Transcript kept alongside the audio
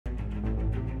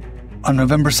On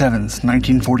November 7,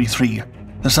 1943,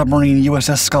 the submarine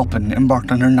USS Sculpin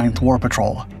embarked on her 9th war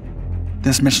patrol.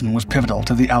 This mission was pivotal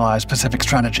to the Allies' Pacific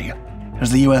strategy,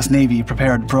 as the U.S. Navy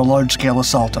prepared for a large-scale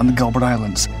assault on the Gilbert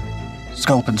Islands.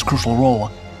 Sculpin's crucial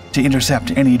role: to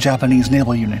intercept any Japanese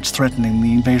naval units threatening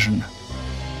the invasion.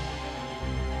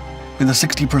 With a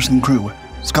 60-person crew,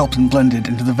 Sculpin blended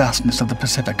into the vastness of the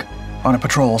Pacific, on a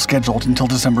patrol scheduled until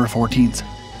December 14th.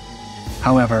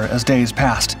 However, as days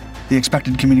passed, the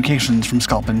expected communications from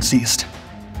Sculpin ceased.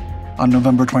 On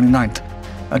November 29th,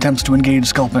 attempts to engage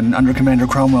Sculpin under Commander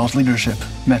Cromwell's leadership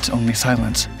met only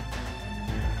silence.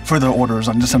 Further orders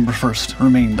on December 1st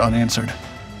remained unanswered.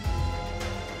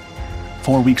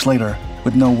 4 weeks later,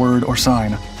 with no word or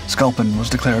sign, Sculpin was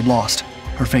declared lost,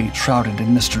 her fate shrouded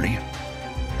in mystery.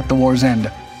 At the war's end,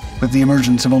 with the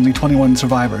emergence of only 21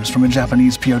 survivors from a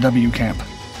Japanese POW camp,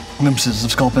 glimpses of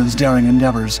Sculpin's daring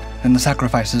endeavors and the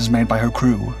sacrifices made by her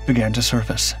crew began to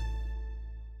surface.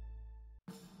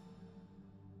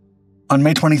 On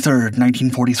May 23,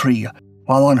 1943,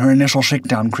 while on her initial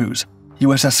shakedown cruise,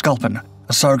 USS Sculpin,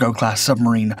 a Sargo-class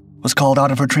submarine, was called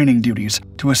out of her training duties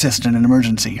to assist in an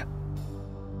emergency.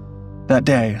 That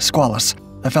day, Squalus,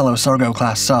 a fellow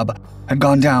Sargo-class sub, had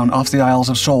gone down off the Isles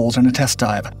of Shoals in a test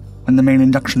dive when the main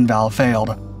induction valve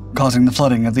failed, causing the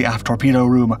flooding of the aft torpedo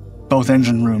room, both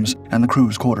engine rooms, and the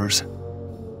crew's quarters.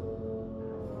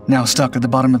 Now stuck at the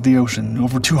bottom of the ocean,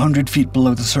 over 200 feet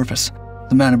below the surface,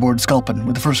 the man aboard Sculpin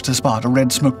was the first to spot a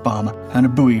red smoke bomb and a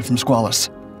buoy from Squalus.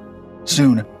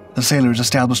 Soon, the sailors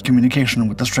established communication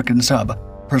with the stricken sub,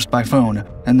 first by phone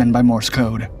and then by Morse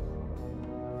code.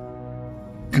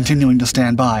 Continuing to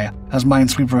stand by, as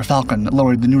Minesweeper Falcon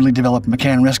lowered the newly developed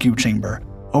McCann rescue chamber,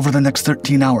 over the next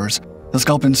 13 hours, the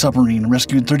Sculpin submarine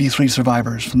rescued 33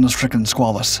 survivors from the stricken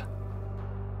Squalus.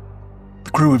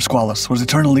 The crew of Squalus was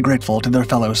eternally grateful to their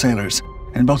fellow sailors,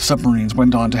 and both submarines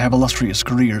went on to have illustrious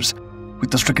careers,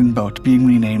 with the stricken boat being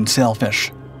renamed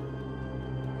Sailfish.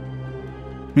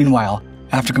 Meanwhile,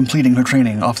 after completing her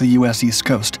training off the U.S. East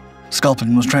Coast,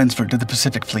 Sculpin was transferred to the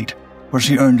Pacific Fleet, where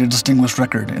she earned a distinguished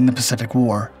record in the Pacific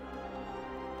War.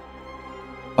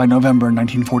 By November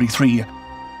 1943,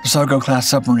 the Sargo-class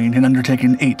submarine had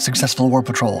undertaken 8 successful war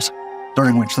patrols,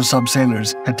 during which the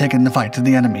sub-sailors had taken the fight to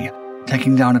the enemy,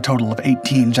 taking down a total of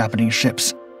 18 Japanese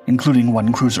ships, including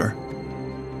 1 cruiser.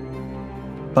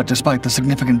 But despite the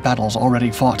significant battles already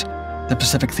fought, the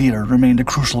Pacific theater remained a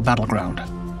crucial battleground.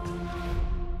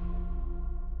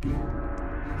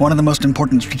 One of the most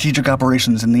important strategic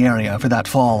operations in the area for that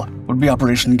fall would be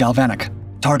Operation Galvanic,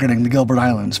 targeting the Gilbert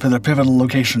Islands for their pivotal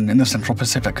location in the Central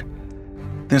Pacific.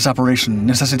 This operation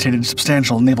necessitated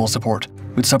substantial naval support,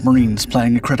 with submarines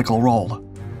playing a critical role.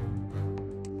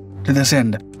 To this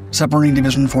end, Submarine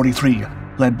Division 43,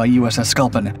 led by USS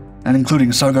Sculpin, and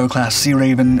including Sargo-class Sea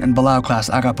Raven and Palau-class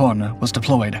Agapon, was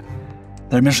deployed.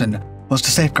 Their mission was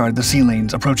to safeguard the sea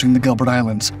lanes approaching the Gilbert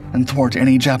Islands and thwart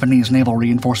any Japanese naval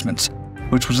reinforcements,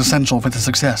 which was essential for the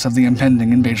success of the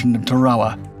impending invasion of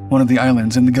Tarawa, one of the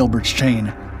islands in the Gilbert's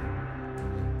chain.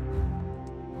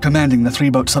 Commanding the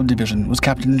 3-boat subdivision was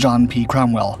Captain John P.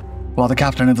 Cromwell, while the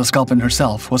captain of the Sculpin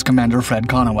herself was Commander Fred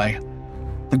Conaway.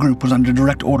 The group was under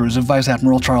direct orders of Vice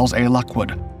Admiral Charles A.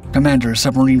 Lockwood, Commander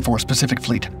Submarine Force Pacific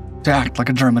Fleet, to act like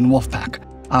a German wolf pack,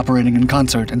 operating in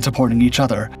concert and supporting each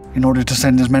other in order to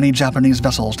send as many Japanese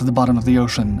vessels to the bottom of the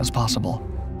ocean as possible.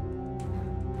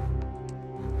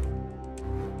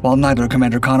 While neither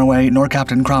Commander Conaway nor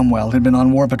Captain Cromwell had been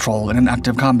on war patrol in an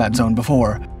active combat zone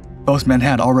before, both men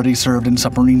had already served in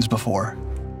submarines before.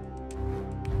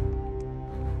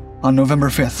 On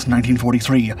November 5,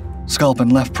 1943, Sculpin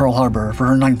left Pearl Harbor for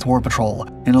her 9th war patrol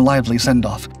in a lively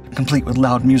send-off, complete with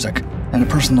loud music and a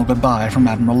personal goodbye from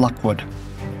Admiral Lockwood.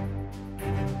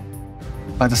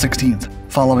 By the 16th,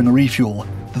 following a refuel,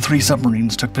 the 3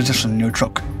 submarines took position near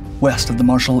Truk, west of the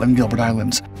Marshall and Gilbert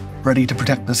Islands, ready to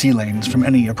protect the sea lanes from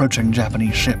any approaching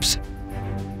Japanese ships.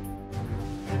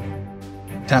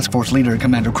 Task Force leader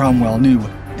Commander Cromwell knew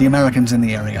the Americans in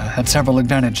the area had several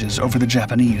advantages over the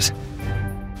Japanese.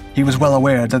 He was well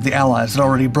aware that the Allies had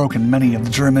already broken many of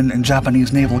the German and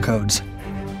Japanese naval codes,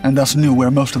 and thus knew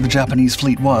where most of the Japanese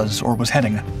fleet was or was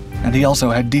heading, and he also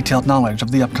had detailed knowledge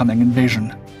of the upcoming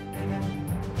invasion.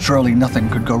 Surely nothing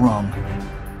could go wrong.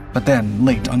 But then,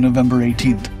 late on November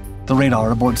 18th, the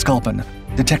radar aboard Sculpin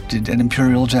detected an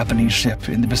Imperial Japanese ship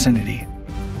in the vicinity.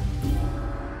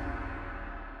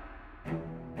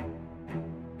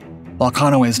 While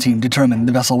Conaway's team determined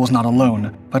the vessel was not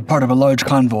alone, but part of a large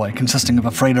convoy consisting of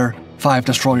a freighter, 5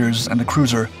 destroyers, and a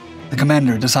cruiser, the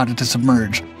commander decided to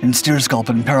submerge and steer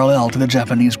Sculpin parallel to the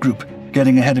Japanese group,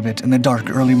 getting ahead of it in the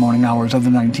dark early morning hours of the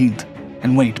 19th,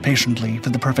 and wait patiently for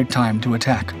the perfect time to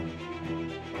attack.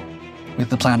 With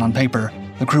the plan on paper,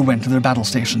 the crew went to their battle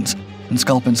stations, and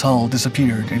Sculpin's hull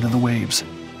disappeared into the waves.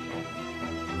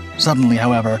 Suddenly,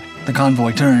 however, the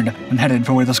convoy turned and headed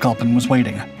for where the Sculpin was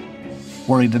waiting.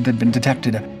 Worried that they'd been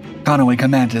detected, Conway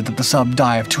commanded that the sub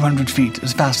dive 200 feet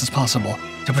as fast as possible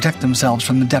to protect themselves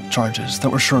from the depth charges that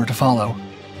were sure to follow.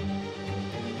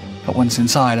 But once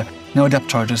inside, no depth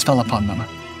charges fell upon them,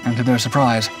 and to their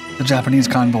surprise, the Japanese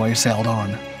convoy sailed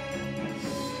on.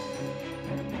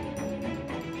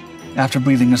 After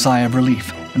breathing a sigh of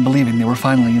relief and believing they were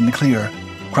finally in the clear,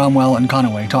 Cromwell and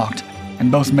Conway talked, and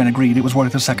both men agreed it was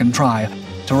worth a second try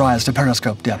to rise to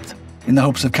periscope depth, in the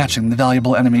hopes of catching the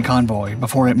valuable enemy convoy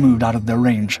before it moved out of their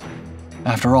range.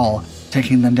 After all,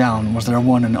 taking them down was their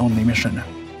one and only mission.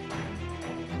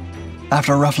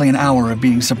 After roughly an hour of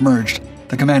being submerged,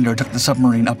 the commander took the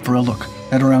submarine up for a look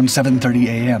at around 7:30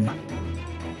 a.m.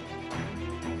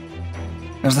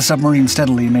 As the submarine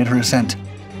steadily made her ascent,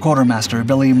 Quartermaster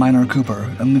Billy Minor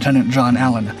Cooper and Lieutenant John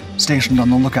Allen, stationed on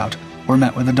the lookout, were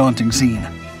met with a daunting scene.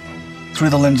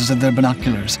 Through the lenses of their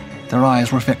binoculars, their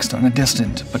eyes were fixed on a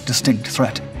distant but distinct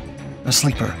threat. A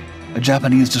sleeper, a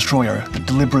Japanese destroyer that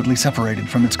deliberately separated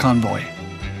from its convoy.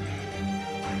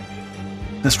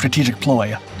 The strategic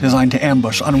ploy, designed to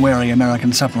ambush unwary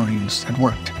American submarines, had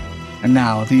worked, and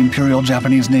now the Imperial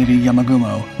Japanese Navy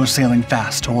Yamagumo was sailing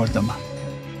fast toward them.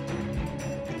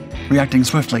 Reacting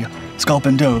swiftly,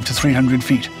 Sculpin dove to 300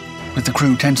 feet, with the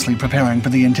crew tensely preparing for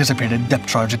the anticipated depth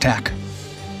charge attack.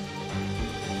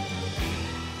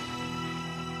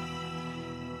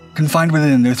 Confined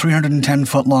within their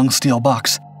 310-foot-long steel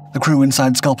box, the crew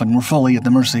inside Sculpin were fully at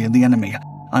the mercy of the enemy,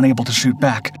 unable to shoot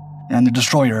back, and the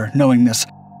destroyer, knowing this,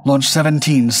 launched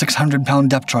 17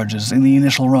 600-pound depth charges in the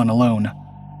initial run alone.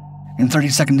 In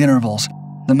 30-second intervals,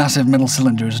 the massive metal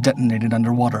cylinders detonated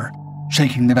underwater,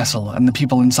 shaking the vessel and the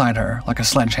people inside her like a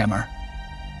sledgehammer.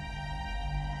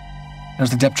 As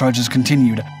the depth charges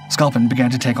continued, Sculpin began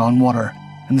to take on water,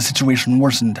 and the situation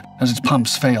worsened as its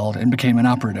pumps failed and became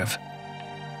inoperative.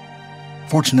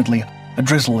 Fortunately, a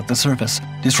drizzle at the surface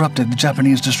disrupted the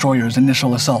Japanese destroyer's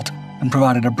initial assault and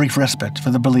provided a brief respite for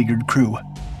the beleaguered crew.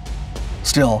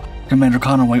 Still, Commander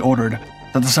Conway ordered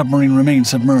that the submarine remain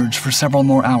submerged for several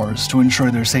more hours to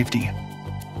ensure their safety.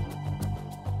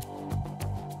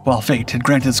 While fate had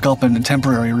granted Sculpin a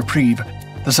temporary reprieve,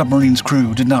 the submarine's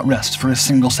crew did not rest for a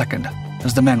single second,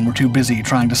 as the men were too busy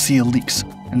trying to seal leaks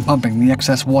and pumping the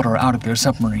excess water out of their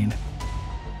submarine.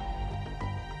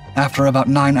 After about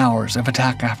 9 hours of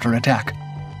attack after attack,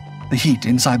 the heat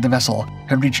inside the vessel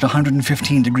had reached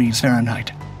 115 degrees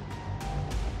Fahrenheit.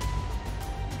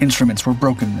 Instruments were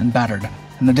broken and battered,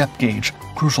 and the depth gauge,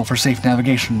 crucial for safe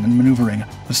navigation and maneuvering,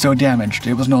 was so damaged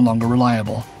it was no longer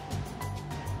reliable.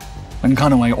 When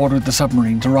Conway ordered the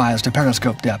submarine to rise to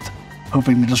periscope depth,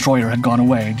 hoping the destroyer had gone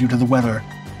away due to the weather,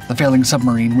 the failing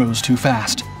submarine rose too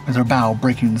fast, with her bow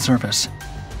breaking the surface.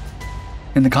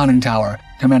 In the conning tower,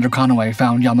 Commander Conway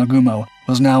found Yamagumo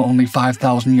was now only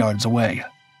 5,000 yards away.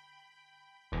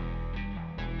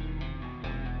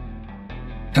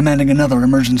 Commanding another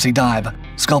emergency dive,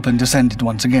 Sculpin descended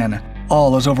once again,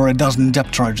 all as over a dozen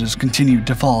depth charges continued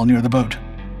to fall near the boat.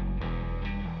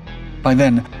 By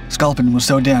then, Sculpin was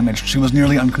so damaged she was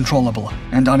nearly uncontrollable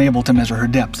and unable to measure her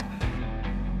depth.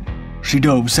 She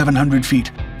dove 700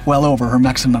 feet, well over her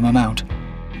maximum amount.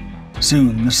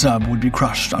 Soon, the sub would be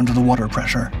crushed under the water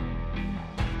pressure.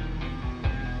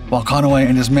 While Conway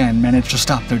and his men managed to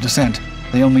stop their descent,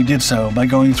 they only did so by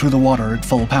going through the water at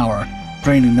full power,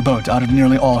 draining the boat out of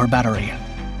nearly all her battery,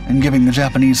 and giving the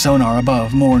Japanese sonar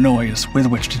above more noise with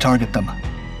which to target them.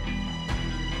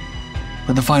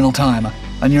 For the final time,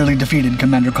 a nearly defeated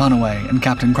Commander Conway and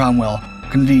Captain Cromwell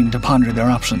convened to ponder their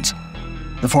options.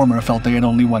 The former felt they had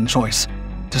only one choice: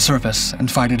 to surface and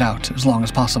fight it out as long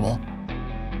as possible.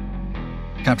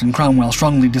 Captain Cromwell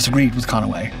strongly disagreed with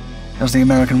Conway, as the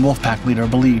American Wolfpack leader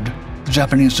believed the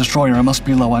Japanese destroyer must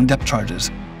be low on depth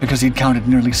charges because he'd counted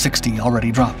nearly 60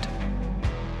 already dropped.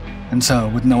 And so,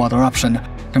 with no other option,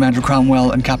 Commander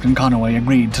Cromwell and Captain Conway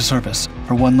agreed to surface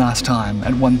for one last time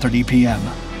at 1:30 p.m.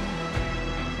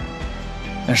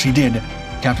 As she did,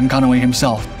 Captain Conway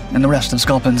himself and the rest of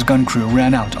Sculpin's gun crew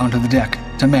ran out onto the deck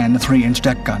to man the 3-inch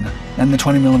deck gun and the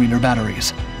 20mm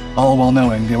batteries, all while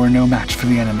knowing they were no match for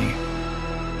the enemy.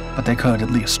 But they could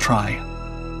at least try.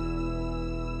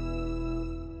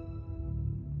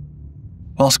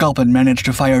 While Sculpin managed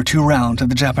to fire 2 rounds at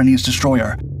the Japanese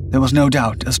destroyer, there was no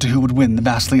doubt as to who would win the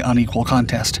vastly unequal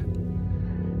contest.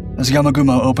 As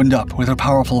Yamagumo opened up with her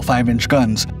powerful 5-inch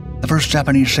guns, the first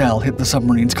Japanese shell hit the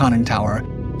submarine's conning tower,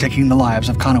 taking the lives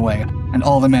of Conway and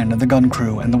all the men of the gun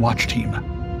crew and the watch team.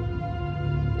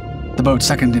 The boat's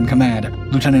second in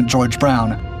command, Lieutenant George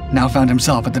Brown, now found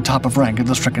himself at the top of rank of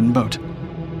the stricken boat.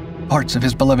 Parts of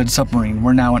his beloved submarine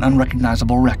were now an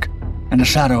unrecognizable wreck, and a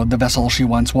shadow of the vessel she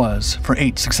once was for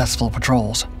 8 successful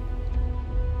patrols.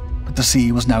 But the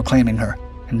sea was now claiming her,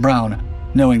 and Brown,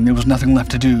 knowing there was nothing left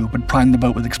to do but prime the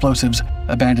boat with explosives,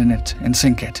 abandon it, and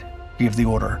sink it, gave the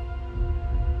order.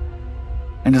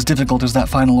 And as difficult as that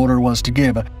final order was to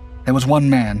give, there was one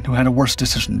man who had a worse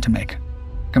decision to make: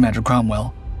 Commander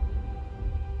Cromwell.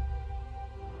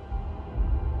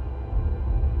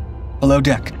 Below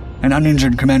deck, an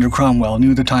uninjured Commander Cromwell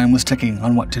knew the time was ticking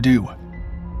on what to do.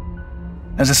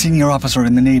 As a senior officer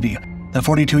in the Navy, the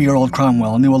 42-year-old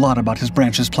Cromwell knew a lot about his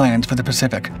branch's plans for the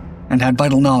Pacific, and had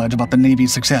vital knowledge about the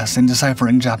Navy's success in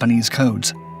deciphering Japanese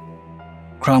codes.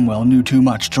 Cromwell knew too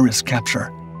much to risk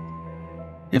capture.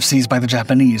 If seized by the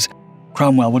Japanese,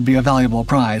 Cromwell would be a valuable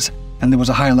prize, and there was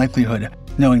a high likelihood,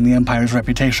 knowing the Empire's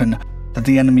reputation, that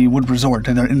the enemy would resort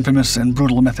to their infamous and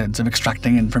brutal methods of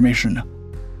extracting information.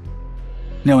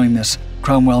 Knowing this,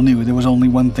 Cromwell knew there was only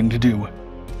one thing to do.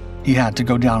 He had to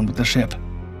go down with the ship.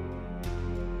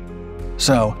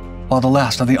 So, while the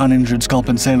last of the uninjured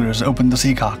Sculpin sailors opened the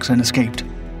seacocks and escaped,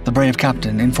 the brave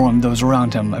captain informed those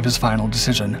around him of his final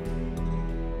decision.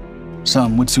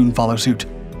 Some would soon follow suit,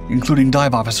 including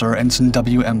Dive Officer Ensign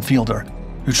W.M. Fielder,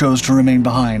 who chose to remain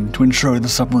behind to ensure the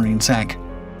submarine sank.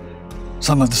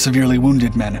 Some of the severely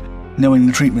wounded men, knowing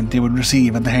the treatment they would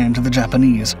receive at the hands of the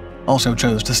Japanese, also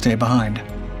chose to stay behind.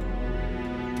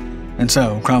 And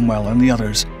so Cromwell and the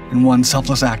others, in one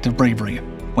selfless act of bravery,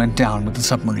 went down with the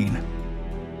submarine.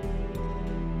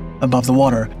 Above the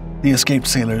water, the escaped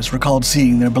sailors recalled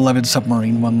seeing their beloved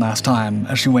submarine one last time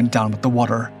as she went down with the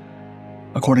water.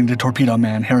 According to torpedo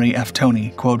man Harry F. Toney,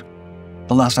 quote,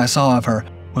 "The last I saw of her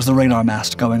was the radar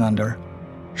mast going under.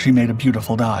 She made a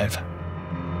beautiful dive."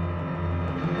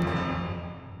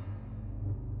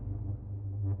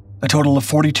 A total of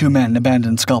 42 men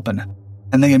abandoned Sculpin,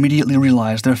 and they immediately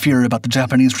realized their fear about the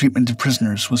Japanese treatment of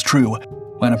prisoners was true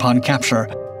when, upon capture,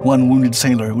 one wounded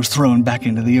sailor was thrown back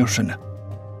into the ocean.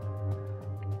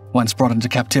 Once brought into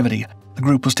captivity, the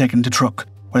group was taken to Truk,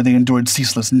 where they endured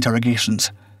ceaseless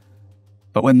interrogations.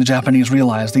 But when the Japanese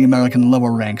realized the American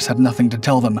lower ranks had nothing to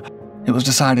tell them, it was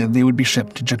decided they would be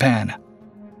shipped to Japan.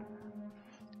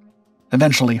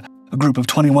 Eventually, a group of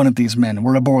 21 of these men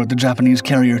were aboard the Japanese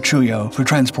carrier Chuyo for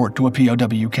transport to a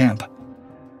POW camp.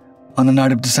 On the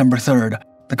night of December 3rd,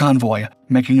 the convoy,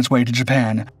 making its way to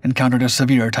Japan, encountered a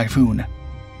severe typhoon.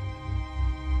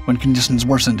 When conditions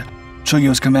worsened,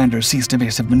 Chuyo's commander ceased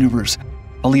evasive maneuvers,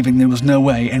 believing there was no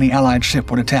way any Allied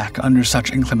ship would attack under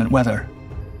such inclement weather.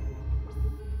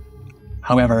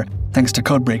 However, thanks to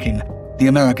code-breaking, the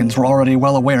Americans were already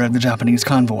well aware of the Japanese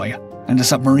convoy, and a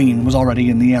submarine was already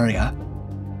in the area.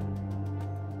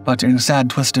 But in a sad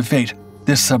twist of fate,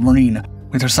 this submarine,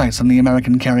 with her sights on the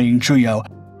American carrying Chuyo,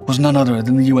 was none other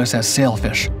than the USS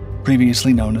Sailfish,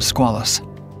 previously known as Squalus.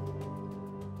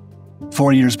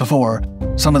 4 years before,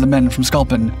 some of the men from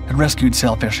Sculpin had rescued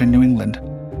Sailfish in New England.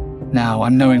 Now,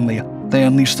 unknowingly, they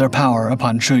unleashed their power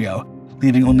upon Chuyo,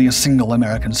 leaving only a single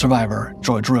American survivor,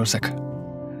 George Rosick.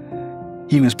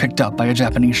 He was picked up by a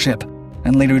Japanese ship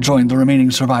and later joined the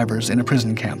remaining survivors in a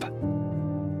prison camp.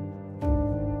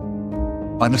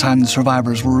 By the time the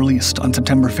survivors were released on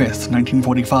September 5th,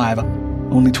 1945,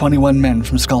 only 21 men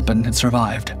from Sculpin had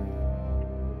survived.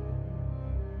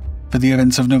 For the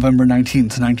events of November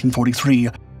 19th, 1943,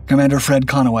 Commander Fred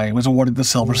Conaway was awarded the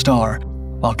Silver Star,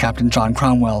 while Captain John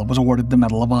Cromwell was awarded the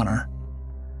Medal of Honor.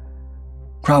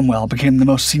 Cromwell became the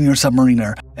most senior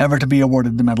submariner ever to be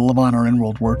awarded the Medal of Honor in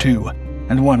World War II,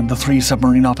 and one of the 3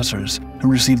 submarine officers who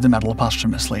received the medal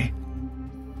posthumously.